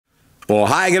Well,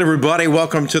 hi again, everybody.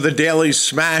 Welcome to the Daily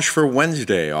Smash for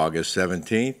Wednesday, August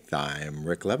 17th. I'm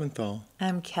Rick Leventhal.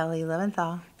 I'm Kelly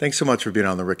Leventhal. Thanks so much for being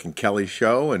on the Rick and Kelly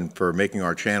Show and for making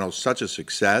our channel such a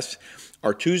success.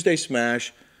 Our Tuesday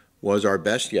Smash was our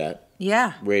best yet,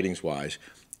 ratings-wise.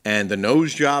 And the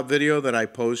nose job video that I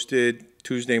posted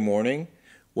Tuesday morning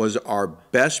was our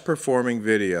best performing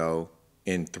video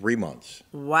in 3 months.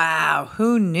 Wow,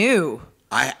 who knew?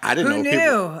 I didn't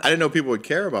know people would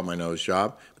care about my nose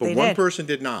job, but one person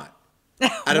did not.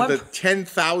 Out of the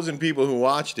 10,000 people who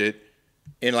watched it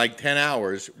in like 10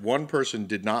 hours, one person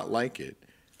did not like it.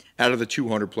 Out of the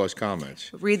 200 plus comments.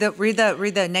 Read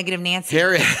the negative Nancy.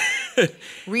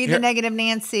 Read the negative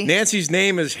Nancy. Nancy's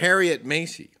name is Harriet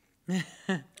Macy.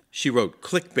 She wrote,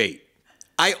 clickbait.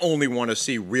 I only want to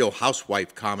see Real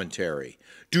Housewife commentary.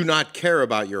 Do not care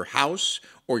about your house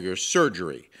or your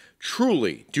surgery.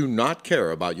 Truly do not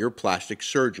care about your plastic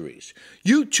surgeries.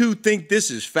 You two think this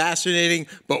is fascinating,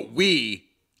 but we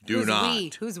do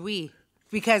not. Who's we?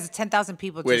 Because 10,000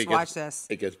 people just watched this.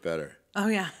 It gets better. Oh,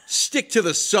 yeah. Stick to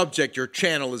the subject your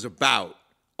channel is about.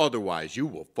 Otherwise, you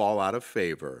will fall out of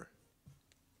favor.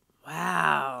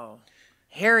 Wow.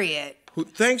 Harriet.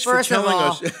 Thanks for telling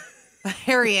us.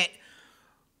 Harriet.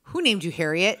 Who named you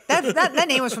Harriet? That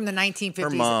name was from the 1950s. Her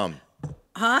mom.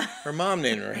 Huh? Her mom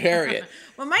named her Harriet.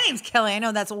 Well, my name's Kelly. I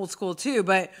know that's old school too,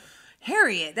 but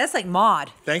Harriet, that's like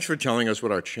Maud. Thanks for telling us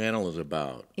what our channel is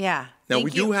about. Yeah. Now, we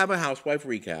do have a housewife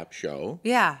recap show.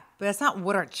 Yeah, but that's not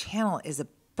what our channel is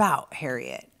about,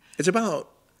 Harriet. It's about...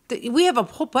 We have a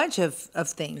whole bunch of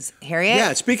things, Harriet.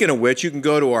 Yeah, speaking of which, you can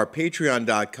go to our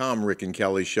patreon.com Rick and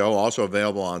Kelly Show, also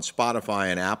available on Spotify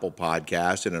and Apple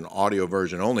Podcasts in an audio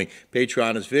version only.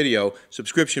 Patreon is video,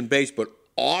 subscription-based, but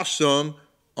awesome.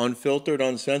 Unfiltered,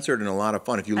 uncensored, and a lot of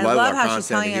fun. If you love our content here. I love how she's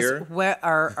telling us what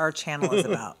our channel is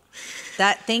about.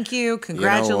 Thank you.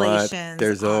 Congratulations. You know,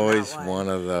 there's always one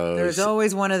of those. There's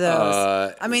always one of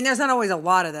those. I mean, there's not always a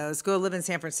lot of those. Go live in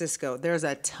San Francisco. There's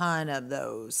a ton of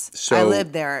those. So, I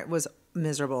lived there. It was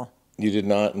miserable. You did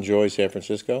not enjoy San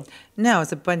Francisco? No,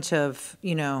 it's a bunch of,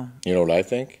 You know what I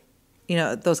think? You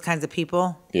know, those kinds of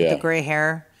people. Yeah. With the gray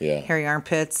hair. Yeah. Hairy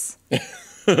armpits. You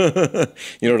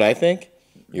know what I think?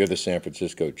 You're the San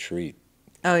Francisco treat.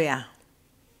 Oh, yeah.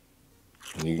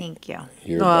 Thank you.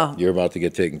 You're about to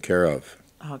get taken care of.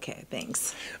 Okay,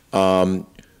 thanks. Do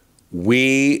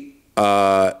you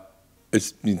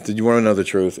want to know the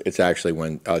truth? It's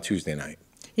actually Tuesday night.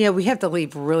 Yeah, we have to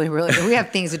leave really. We have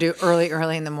things to do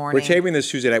early in the morning. We're taping this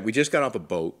Tuesday night. We just got off a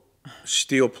boat,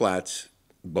 Steel Platts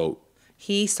boat.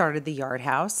 He started the Yard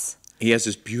House. He has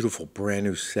this beautiful, brand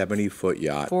new 70-foot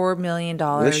yacht. $4 million.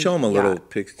 Let's show him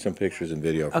some pictures and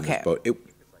video from this boat.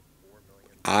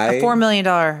 A $4 million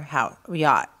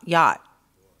yacht.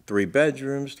 3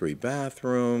 bedrooms, 3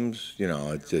 bathrooms. You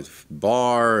know, it's a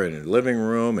bar and a living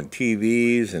room and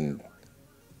TVs and.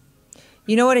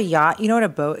 You know what a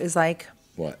boat is like?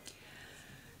 What?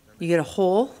 You get a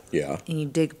hole. Yeah. And you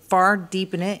dig far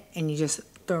deep in it, and you just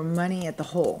throw money at the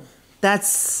hole.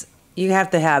 You have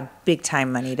to have big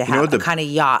time money to have a kind of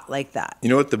yacht like that. You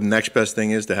know what the next best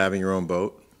thing is to having your own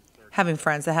boat? Having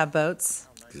friends that have boats.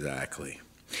 Exactly.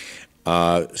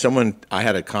 I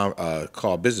had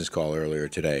a business call earlier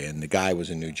today, and the guy was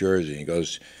in New Jersey. He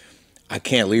goes, I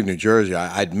can't leave New Jersey.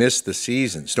 I'd miss the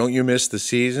seasons. Don't you miss the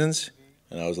seasons?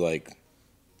 And I was like,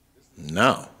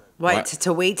 no. What?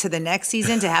 To wait to the next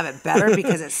season to have it better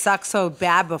because it sucked so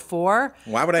bad before?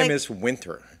 Why would I miss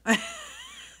winter?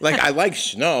 Like, I like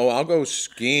snow. I'll go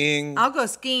skiing. I'll go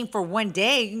skiing for one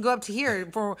day. You can go up to here.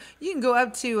 You can go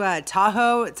up to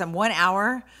Tahoe. It's 1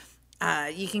 hour.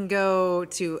 You can go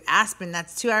to Aspen.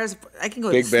 That's 2 hours. I can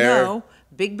go to Snow.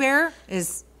 Big Bear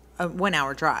is a 1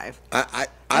 hour drive. I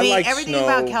mean, like everything snow.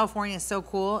 About California is so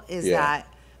cool is that,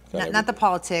 not the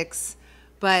politics,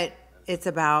 but it's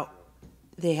about,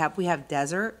 we have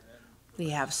desert,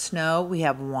 we have snow, we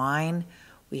have wine,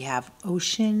 we have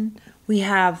ocean, we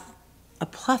have a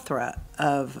plethora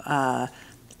of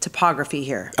topography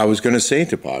here. I was going to say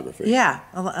topography. Yeah,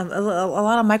 a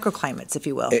lot of microclimates, if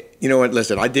you will. You know what?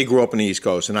 Listen, I did grow up on the East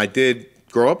Coast, and I did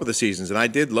grow up with the seasons, and I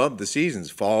did love the seasons.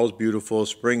 Fall's beautiful,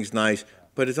 spring's nice,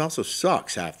 but it also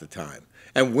sucks half the time.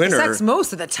 And winter... It sucks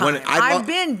most of the time. I've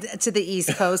been to the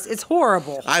East Coast. It's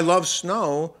horrible. I love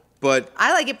snow, but...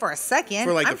 I like it for a second.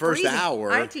 For like the first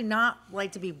hour. I do not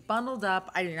like to be bundled up.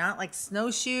 I do not like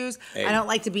snowshoes. I don't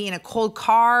like to be in a cold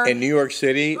car. In New York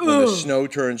City, when the snow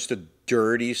turns to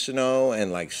dirty snow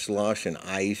and like slush and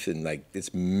ice and like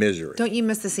it's misery. Don't you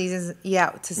miss the seasons? Yeah,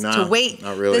 to wait.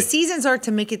 Not really. The seasons are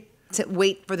to make it to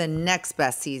wait for the next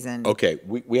best season. Okay,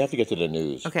 we have to get to the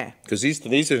news. Okay. Because these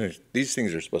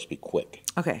things are supposed to be quick.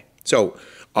 Okay. So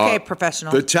Okay,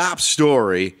 professional. The top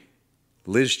story,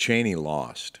 Liz Cheney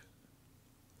lost.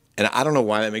 And I don't know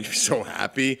why that makes me so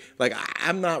happy. Like,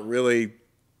 I'm not really,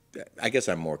 I guess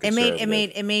I'm more conservative.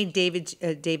 It made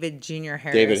David Jr.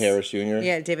 Harris. David Harris Jr.?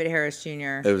 Yeah, David Harris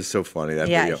Jr. It was so funny, that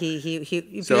video. Yeah, if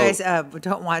you guys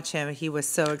don't watch him, he was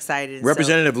so excited.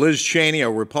 Representative Liz Cheney,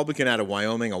 a Republican out of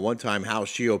Wyoming, a one-time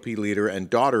House GOP leader and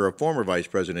daughter of former Vice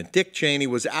President Dick Cheney,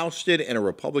 was ousted in a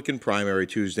Republican primary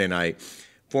Tuesday night.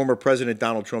 Former President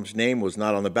Donald Trump's name was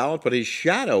not on the ballot, but his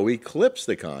shadow eclipsed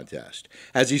the contest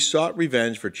as he sought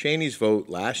revenge for Cheney's vote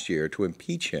last year to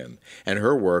impeach him and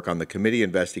her work on the committee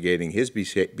investigating his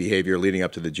behavior leading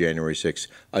up to the January 6th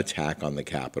attack on the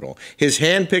Capitol. His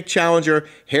hand-picked challenger,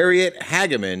 Harriet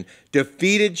Hageman,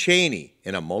 defeated Cheney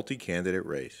in a multi-candidate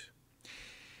race.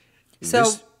 So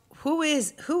who?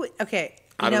 Okay.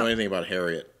 I don't know anything about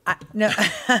Harriet. No.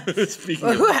 Speaking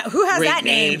who has that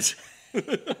names.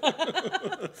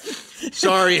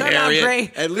 Sorry,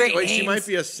 Harriet. At least she might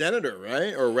be a senator,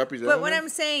 right, or a representative. But what I'm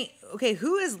saying, okay,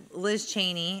 who is Liz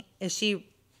Cheney? Is she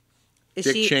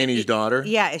Dick Cheney's daughter?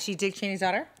 Yeah, is she Dick Cheney's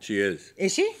daughter? She is.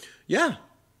 Is she? Yeah.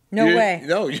 No way.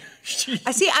 No.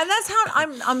 I see, and that's how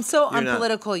I'm so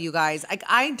unpolitical, you guys. Like,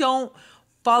 I don't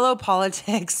follow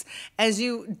politics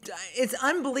it's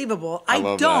unbelievable. I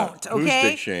don't, that. Okay?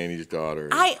 Who's Dick Cheney's daughter?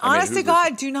 Honest to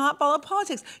God, do not follow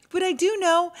politics. What I do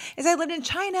know is I lived in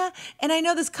China, and I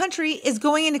know this country is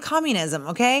going into communism,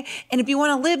 okay? And if you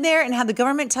want to live there and have the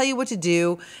government tell you what to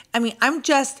do, I mean, I'm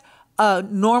just a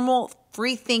normal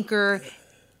free thinker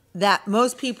that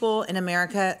most people in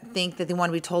America think that they want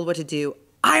to be told what to do.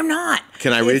 I'm not.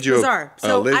 Can I read you a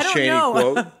Liz Cheney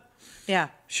quote? Yeah.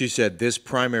 She said, "This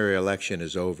primary election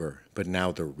is over, but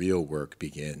now the real work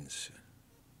begins."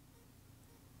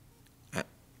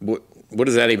 What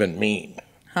does that even mean?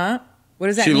 Huh? What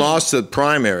does that mean? She lost the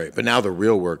primary, but now the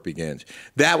real work begins.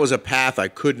 That was a path I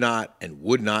could not and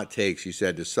would not take, she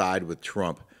said, to side with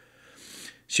Trump.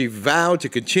 She vowed to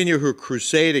continue her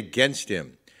crusade against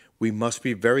him. We must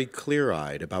be very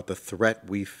clear-eyed about the threat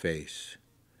we face.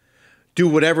 Do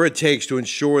whatever it takes to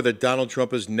ensure that Donald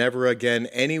Trump is never again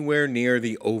anywhere near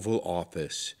the Oval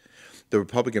Office. The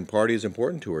Republican Party is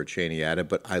important to her, Cheney added,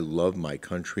 but I love my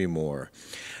country more.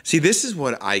 See, this is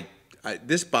what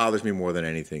this bothers me more than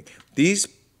anything. These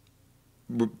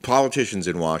politicians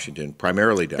in Washington,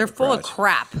 primarily Democrats. They're full of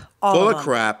crap. Full of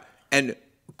crap, and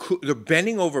they're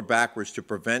bending over backwards to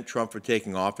prevent Trump from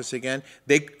taking office again.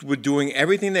 They were doing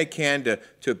everything they can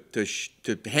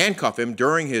to handcuff him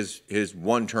during his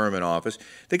one term in office.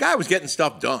 The guy was getting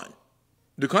stuff done.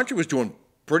 The country was doing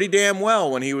pretty damn well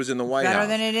when he was in the White House. Better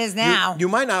than it is now. You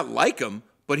might not like him,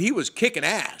 but he was kicking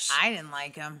ass. I didn't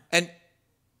like him.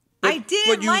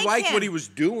 But you liked what he was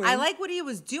doing. I like what he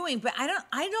was doing, but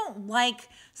I don't like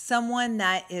someone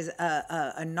that is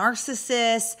a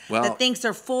narcissist that thinks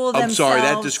they're full of themselves. I'm sorry,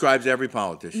 that describes every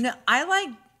politician. No, I like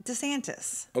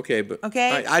DeSantis. Okay, but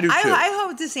okay, I do too. I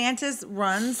hope DeSantis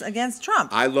runs against Trump.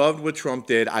 I loved what Trump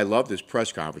did. I loved his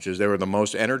press conferences. They were the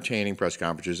most entertaining press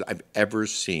conferences I've ever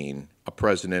seen a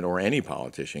president or any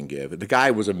politician give. The guy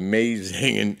was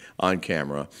amazing on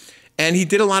camera. And he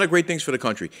did a lot of great things for the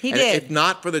country. He did. If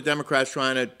not for the Democrats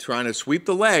trying to sweep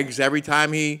the legs every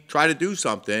time he tried to do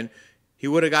something, he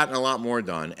would have gotten a lot more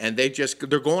done. And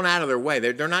they're going out of their way.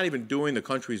 They're not even doing the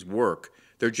country's work.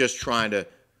 They're just trying to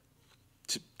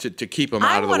keep him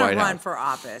out of the White House. I want to run for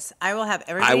office. I will have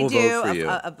everybody do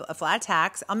a flat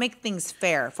tax. I'll make things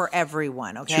fair for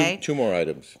everyone, okay? Two more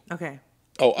items. Okay.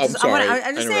 Oh, I'm sorry.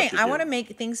 I'm just saying, I want to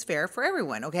make things fair for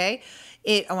everyone, okay?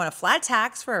 I want a flat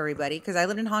tax for everybody because I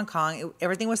lived in Hong Kong.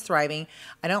 Everything was thriving.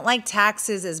 I don't like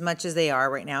taxes as much as they are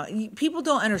right now. People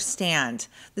don't understand.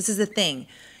 This is the thing.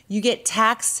 You get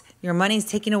taxed, your money's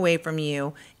taken away from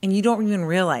you, and you don't even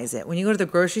realize it. When you go to the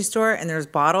grocery store and there's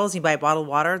bottles, you buy bottled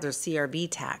water, there's CRB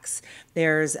tax.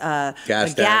 There's a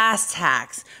gas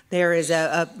tax.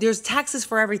 There's taxes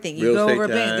for everything. You go over a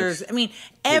bank. There's, everything.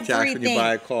 Tax when you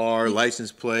buy a car,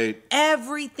 license plate.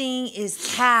 Everything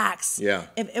is tax. Yeah.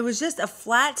 If it was just a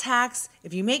flat tax,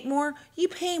 if you make more, you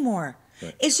pay more.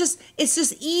 Right. It's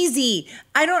just easy.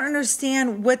 I don't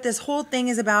understand what this whole thing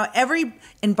is about.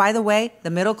 And by the way, the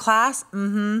middle class,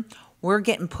 we're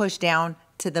getting pushed down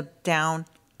to the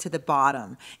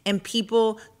bottom. And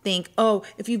people think, oh,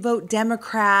 if you vote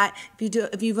Democrat,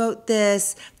 if you vote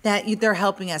this, they're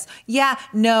helping us. Yeah,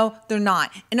 no, they're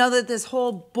not. And know that this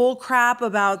whole bull crap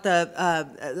about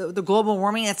the global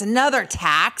warming, that's another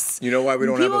tax. You know why we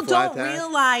don't have a flat tax? People don't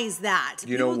realize that.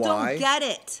 You know why? People don't get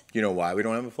it. You know why we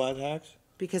don't have a flat tax?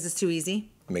 Because it's too easy.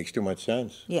 It makes too much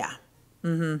sense. Yeah.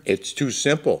 It's too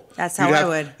simple. That's how I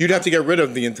would. You'd have to get rid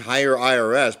of the entire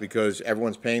IRS because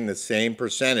everyone's paying the same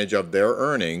percentage of their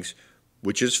earnings,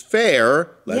 which is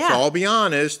fair. Let's all be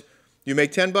honest. You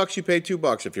make $10, you pay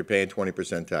 $2 if you're paying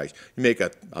 20% tax. You make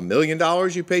 $1 million,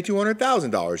 you pay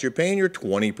 $200,000. You're paying your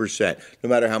 20%, no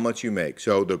matter how much you make.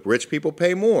 So the rich people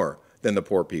pay more than the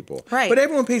poor people. Right. But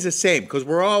everyone pays the same because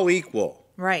we're all equal.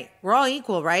 Right. We're all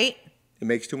equal, right? It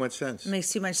makes too much sense. It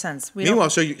makes too much sense. Meanwhile,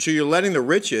 so you're letting the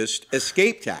richest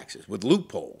escape taxes with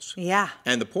loopholes. Yeah.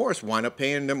 And the poorest wind up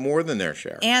paying them more than their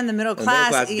share. And the middle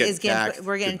class is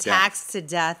we're getting taxed to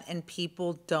death, and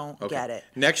people don't get it.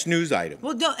 Next news item.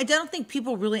 Well, I don't think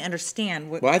people really understand.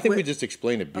 Well, I think we just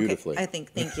explained it beautifully. Okay,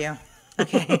 thank you.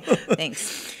 Okay,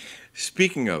 thanks.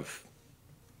 Speaking of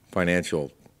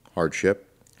financial hardship,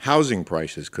 housing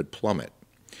prices could plummet.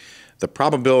 The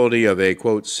probability of a,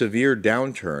 quote, severe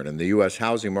downturn in the U.S.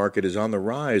 housing market is on the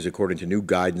rise, according to new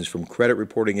guidance from credit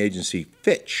reporting agency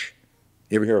Fitch.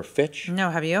 You ever hear of Fitch? No,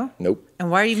 have you? Nope.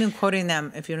 And why are you even quoting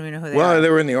them if you don't even know who they are? Well,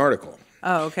 they were in the article.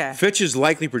 Oh, okay. Fitch's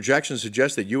likely projections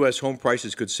suggest that U.S. home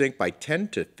prices could sink by 10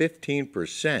 to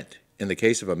 15% in the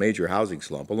case of a major housing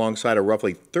slump, alongside a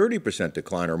roughly 30%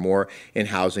 decline or more in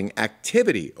housing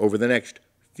activity over the next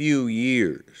few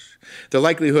years. The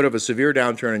likelihood of a severe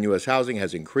downturn in U.S. housing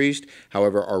has increased.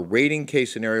 However, our rating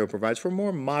case scenario provides for a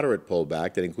more moderate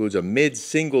pullback that includes a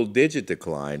mid-single-digit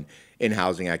decline in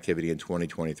housing activity in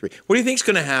 2023. What do you think is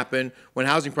going to happen when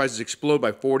housing prices explode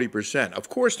by 40%? Of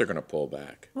course they're going to pull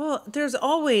back. Well,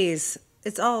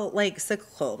 it's all like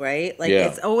cyclical, right? Like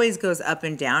it always goes up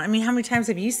and down. I mean, how many times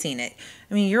have you seen it?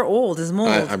 I mean, you're old as mold.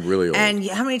 I'm really old. And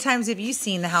how many times have you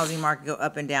seen the housing market go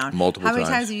up and down? Multiple times. How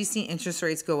many times have you seen interest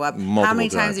rates go up? Multiple How many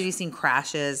times times have you seen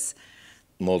crashes?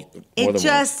 It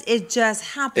just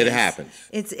happens. It happens.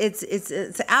 It's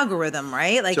an algorithm,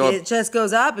 right? Like So it just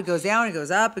goes up, it goes down, it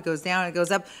goes up, it goes down, it goes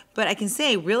up. But I can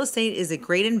say real estate is a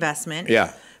great investment.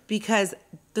 Yeah. Because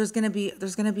there's gonna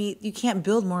be you can't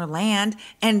build more land,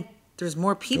 and there's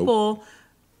more people,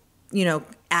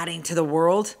 adding to the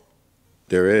world.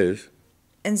 There is.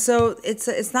 And so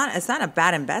it's not a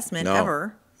bad investment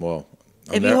ever. Well,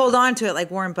 if you hold on to it,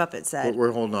 like Warren Buffett said.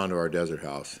 We're holding on to our desert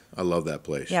house. I love that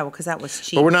place. Yeah, well, because that was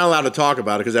cheap. But we're not allowed to talk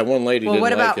about it because that one lady didn't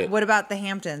like it. What about the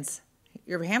Hamptons?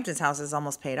 Your Hamptons house is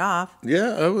almost paid off.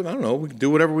 Yeah, I don't know. We can do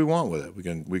whatever we want with it.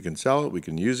 We can sell it. We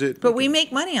can use it. But we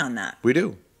make money on that. We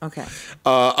do. Okay.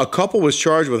 A couple was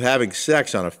charged with having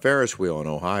sex on a Ferris wheel in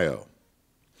Ohio.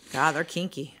 God, they're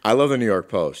kinky. I love the New York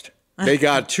Post. They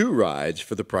got 2 rides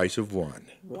for the price of 1.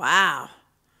 Wow.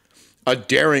 A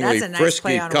daringly That's a nice frisky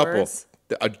play on couple. words.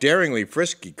 A daringly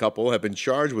frisky couple have been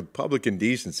charged with public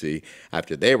indecency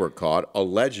after they were caught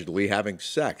allegedly having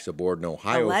sex aboard an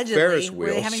Ohio Ferris wheel.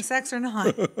 Were they having sex or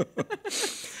not?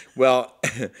 Well,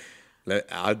 the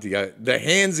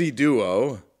handsy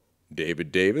duo,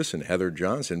 David Davis and Heather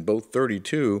Johnson, both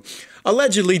 32,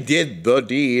 allegedly did the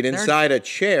deed inside a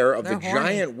chair of the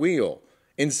giant wheel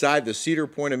inside the Cedar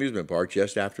Point amusement park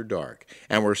just after dark,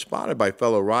 and were spotted by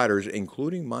fellow riders,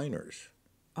 including minors.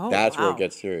 Oh, That's where it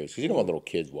gets serious, because you don't want little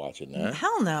kids watching that.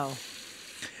 Hell no.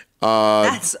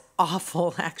 That's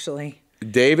awful, actually.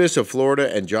 Davis of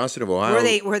Florida and Johnson of Ohio.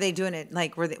 Were they doing it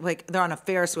like they're on a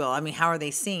Ferris wheel? I mean, how are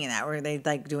they seeing that? Were they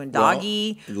like doing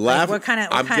doggy? Well, what kind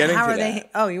of? How are they?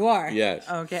 Oh, you are. Yes.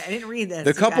 Okay, I didn't read this.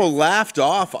 The couple laughed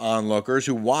off onlookers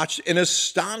who watched in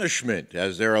astonishment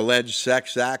as their alleged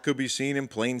sex act could be seen in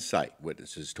plain sight.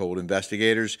 Witnesses told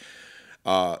investigators.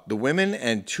 The women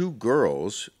and 2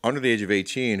 girls under the age of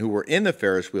 18 who were in the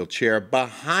Ferris wheel chair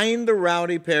behind the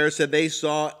rowdy pair said they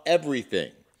saw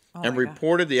everything and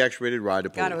reported the X-rated ride to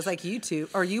police. God, it was like YouTube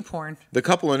or YouPorn. The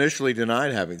couple initially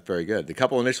denied having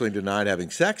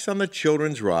sex on the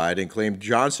children's ride and claimed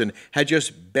Johnson had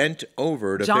just bent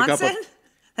over to pick up Johnson?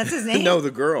 That's his name? No,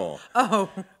 the girl. Oh.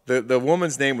 The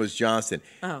woman's name was Johnson.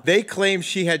 Oh. They claimed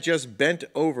she had just bent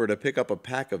over to pick up a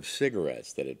pack of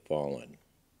cigarettes that had fallen.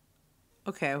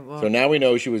 Okay, well. So now we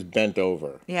know she was bent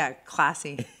over. Yeah,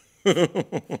 classy.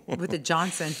 With the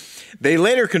Johnson. They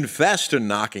later confessed to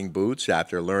knocking boots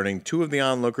after learning 2 of the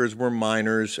onlookers were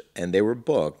minors and they were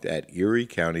booked at Erie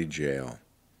County Jail.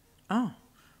 Oh.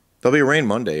 There'll be a rain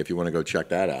Monday if you want to go check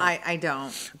that out. I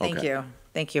don't. Thank you.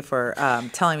 Thank you for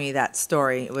telling me that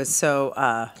story. It was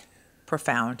so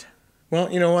profound.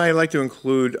 Well, I like to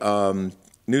include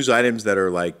news items that are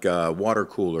like water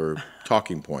cooler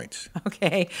talking points.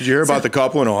 Okay. Did you hear about the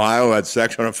couple in Ohio who had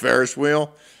sex on a Ferris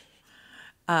wheel?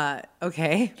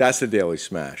 Okay. That's the Daily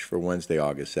Smash for Wednesday,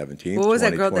 August 17th. What was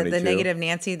that girl, the negative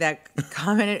Nancy that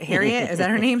commented? Harriet? Is that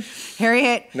her name?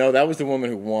 Harriet? No, that was the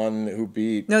woman who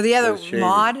beat. No, the other,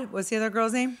 Maud was the other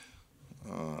girl's name?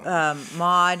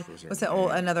 Maud. What's that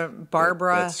old, another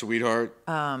Barbara? That sweetheart.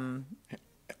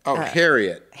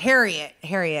 Harriet.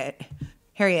 Harriet.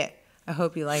 I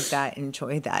hope you like that,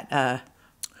 enjoyed that.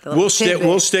 We'll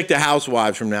stick to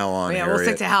Housewives from now on. Yeah, Harriet. we'll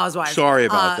stick to Housewives. Sorry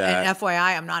about that. And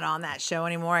FYI, I'm not on that show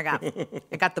anymore. I got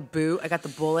the boot. I got the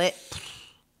bullet.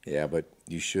 Yeah, but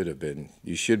you should have been.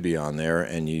 You should be on there,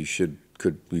 and you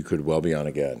could well be on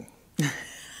again.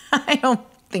 I don't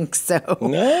think so.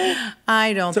 No,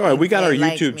 I don't. It's all right. We got our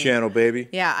like YouTube channel, baby.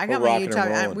 Yeah, I got my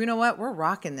YouTube. You know what? We're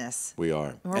rocking this. We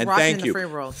are. We're rocking the free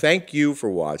world. Thank you for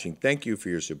watching. Thank you for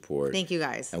your support. Thank you,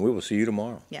 guys. And we will see you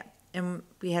tomorrow. Yeah, and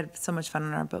we had so much fun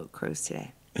on our boat cruise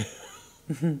today.